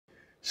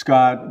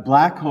Scott,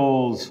 black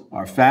holes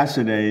are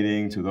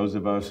fascinating to those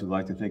of us who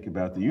like to think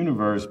about the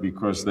universe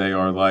because they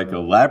are like a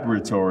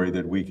laboratory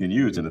that we can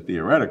use in a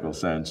theoretical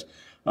sense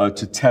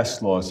to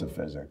test laws of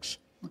physics.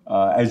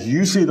 As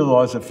you see the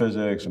laws of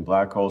physics and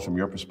black holes from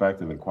your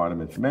perspective in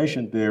quantum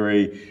information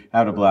theory,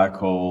 how do black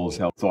holes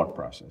help thought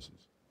processes?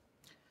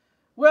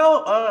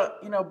 Well,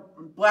 you know,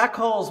 black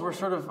holes were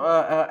sort of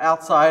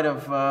outside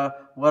of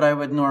what I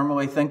would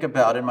normally think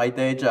about in my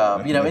day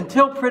job, you know,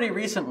 until pretty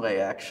recently,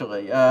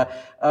 actually.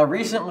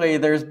 Recently,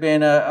 there's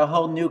been a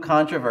whole new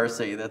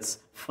controversy that's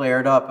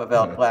flared up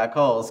about black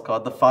holes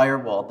called the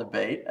Firewall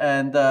Debate,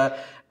 and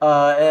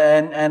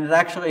it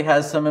actually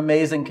has some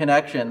amazing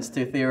connections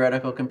to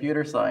theoretical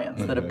computer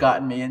science that have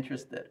gotten me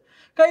interested.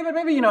 Okay, but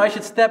maybe, you know, I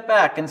should step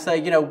back and say,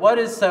 you know, what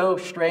is so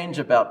strange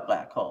about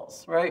black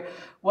holes, right?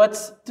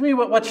 What's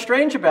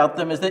strange about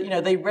them is that, you know,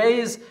 they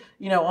raise,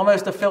 you know,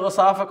 almost a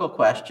philosophical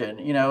question,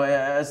 you know,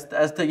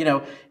 as to, you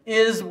know,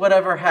 is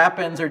whatever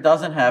happens or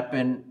doesn't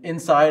happen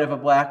inside of a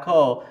black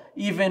hole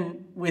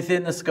even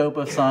within the scope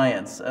of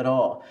science at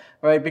all,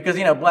 right? Because,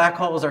 you know, black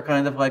holes are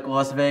kind of like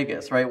Las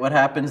Vegas, right? What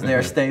happens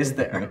there stays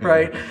there,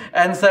 right?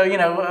 And so, you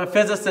know,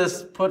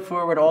 physicists put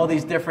forward all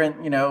these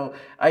different, you know,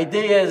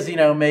 ideas, you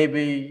know,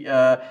 maybe,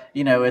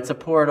 you know, it's a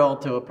portal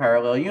to a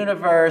parallel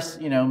universe,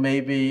 you know,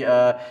 maybe,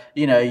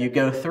 you know, you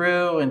go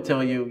through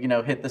until you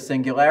know, hit the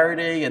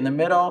singularity in the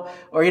middle,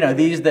 or, you know,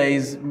 these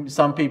days,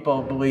 some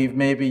people believe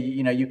maybe,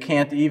 you know, you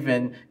can't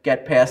even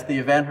get past the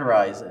event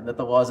horizon, that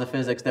the laws of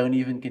physics don't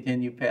even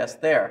continue past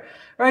there,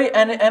 right?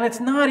 And it's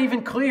not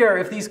even clear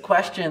if these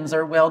questions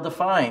are well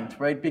defined,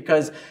 right?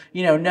 Because,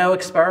 you know, no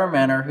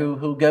experimenter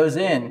who goes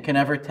in can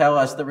ever tell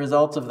us the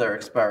results of their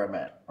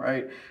experiment,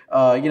 right?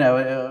 You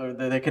know,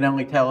 they can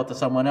only tell it to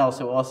someone else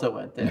who also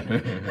went in,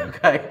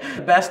 okay?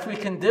 The best we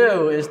can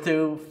do is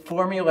to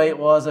formulate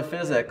laws of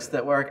physics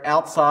that work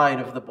outside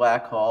of the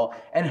black hole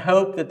and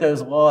hope that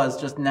those laws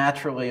just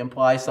naturally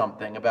imply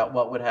something about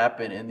what would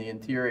happen in the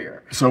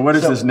interior. So what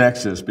is this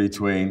nexus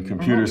between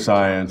computer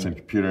science and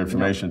computer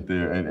information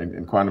theory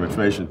and quantum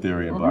information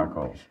theory and black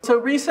holes? So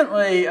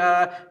recently,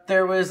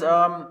 there was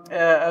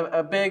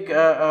a big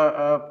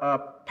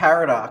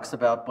paradox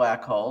about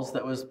black holes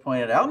that was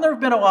pointed out. And there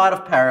have been a lot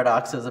of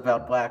paradoxes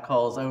about black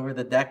holes over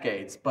the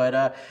decades,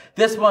 but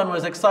this one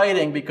was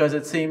exciting because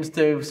it seems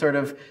to sort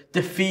of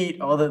defeat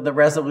all the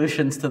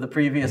resolutions to the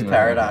previous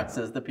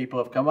paradoxes that people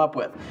have come up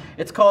with.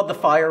 It's called the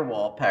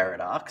Firewall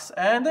Paradox,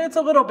 and it's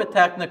a little bit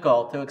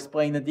technical to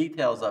explain the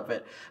details of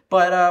it.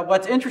 But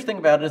what's interesting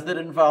about it is that it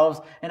involves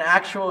an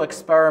actual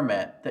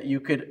experiment that you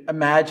could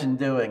imagine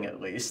doing,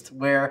 at least,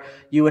 where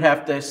you would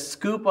have to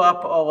scoop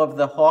up all of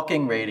the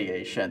Hawking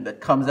radiation that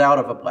comes out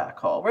of a black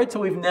hole, right? So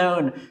we've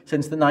known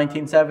since the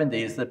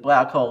 1970s that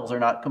black holes are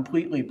not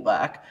completely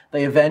black.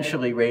 They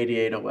eventually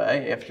radiate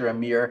away after a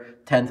mere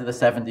 10 to the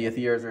 70th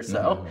years or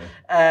so.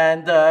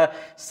 And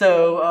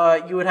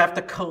so you would have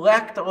to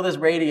collect all this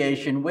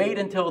radiation, wait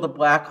until the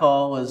black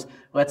hole is,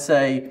 let's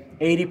say,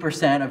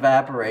 80%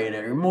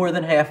 evaporated, or more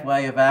than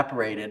halfway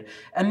evaporated.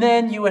 And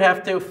then you would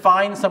have to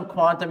find some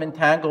quantum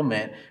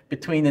entanglement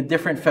between the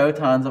different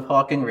photons of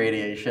Hawking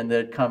radiation that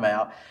had come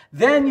out.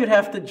 Then you'd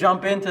have to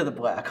jump into the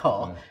black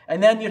hole.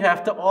 And then you'd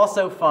have to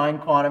also find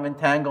quantum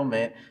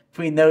entanglement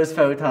between those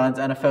photons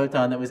and a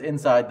photon that was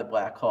inside the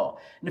black hole.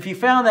 And if you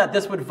found that,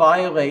 this would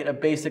violate a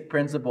basic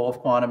principle of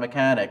quantum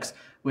mechanics,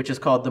 which is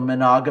called the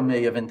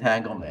monogamy of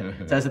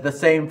entanglement. It says that the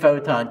same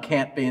photon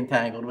can't be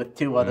entangled with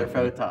two other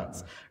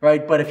photons,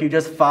 right? But if you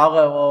just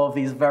follow all of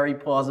these very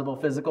plausible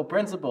physical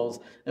principles,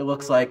 it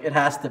looks like it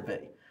has to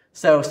be.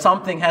 So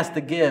something has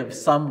to give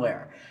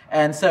somewhere.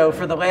 And so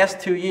for the last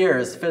 2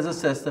 years,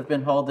 physicists have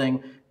been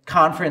holding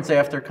conference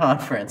after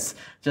conference,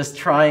 just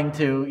trying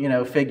to, you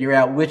know, figure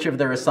out which of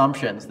their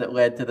assumptions that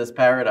led to this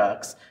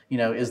paradox, you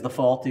know, is the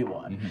faulty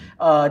one.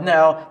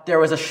 Now, there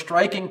was a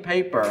striking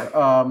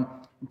paper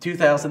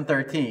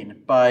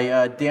 2013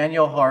 by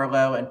Daniel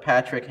Harlow and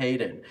Patrick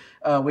Hayden,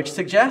 which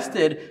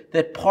suggested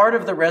that part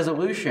of the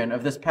resolution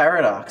of this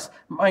paradox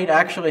might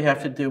actually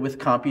have to do with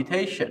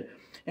computation.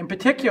 In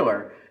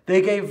particular,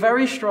 they gave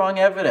very strong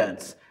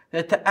evidence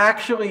that to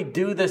actually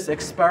do this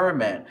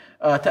experiment,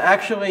 to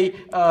actually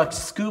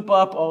scoop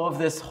up all of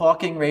this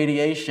Hawking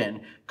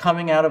radiation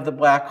coming out of the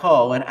black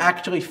hole and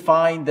actually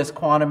find this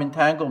quantum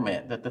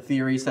entanglement that the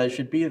theory says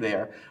should be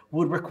there,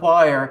 would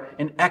require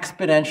an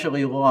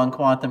exponentially long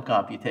quantum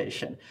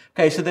computation.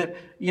 Okay, so that,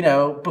 you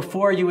know,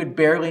 before you had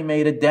barely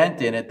made a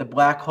dent in it, the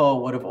black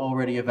hole would have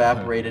already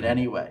evaporated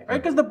anyway,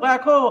 right? Because the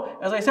black hole,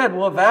 as I said,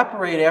 will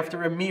evaporate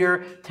after a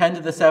mere 10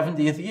 to the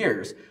 70th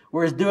years,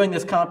 whereas doing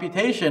this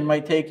computation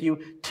might take you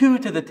 2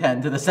 to the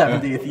 10 to the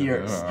 70th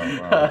years.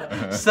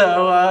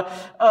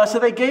 So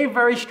they gave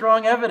very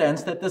strong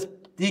evidence that this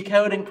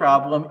decoding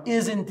problem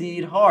is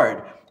indeed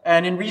hard.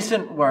 And in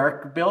recent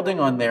work, building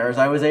on theirs,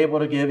 I was able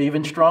to give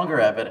even stronger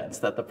evidence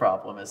that the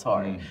problem is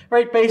hard,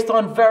 right? Based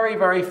on very,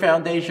 very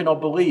foundational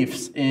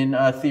beliefs in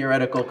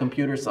theoretical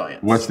computer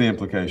science. What's the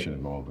implication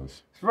of all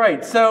this?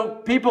 Right.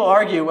 So people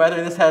argue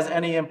whether this has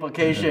any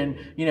implication,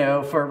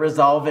 for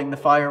resolving the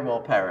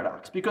firewall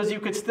paradox, because you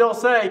could still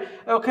say,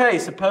 okay,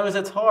 suppose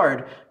it's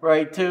hard,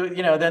 right?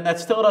 Then that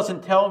still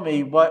doesn't tell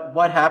me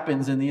what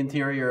happens in the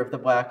interior of the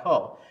black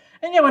hole.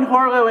 And and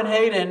Harlow and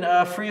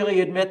Hayden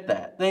freely admit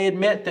that. They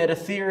admit that a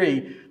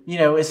theory,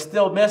 is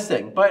still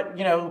missing. But,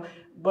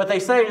 what they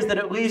say is that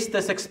at least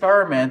this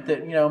experiment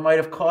that, might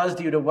have caused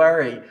you to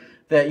worry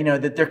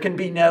that, that there can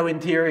be no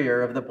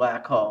interior of the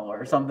black hole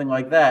or something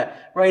like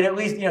that, right? At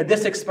least,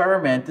 this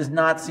experiment does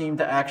not seem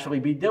to actually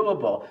be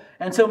doable.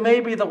 And so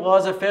maybe the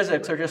laws of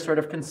physics are just sort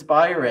of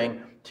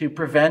conspiring to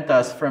prevent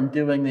us from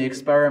doing the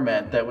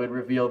experiment that would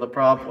reveal the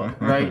problem,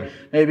 right?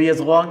 Maybe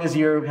as long as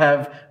you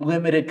have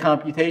limited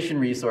computation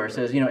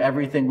resources,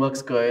 everything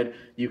looks good,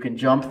 you can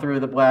jump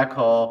through the black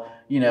hole,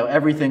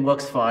 everything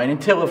looks fine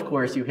until, of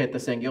course, you hit the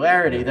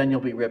singularity, then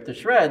you'll be ripped to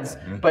shreds.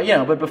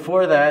 But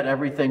before that,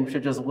 everything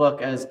should just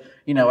look as,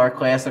 our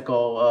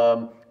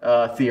classical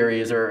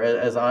theories or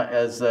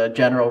as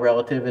general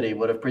relativity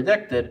would have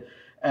predicted.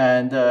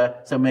 And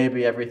so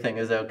maybe everything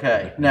is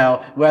okay.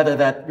 Now, whether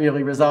that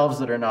really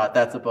resolves it or not,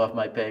 that's above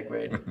my pay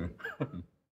grade.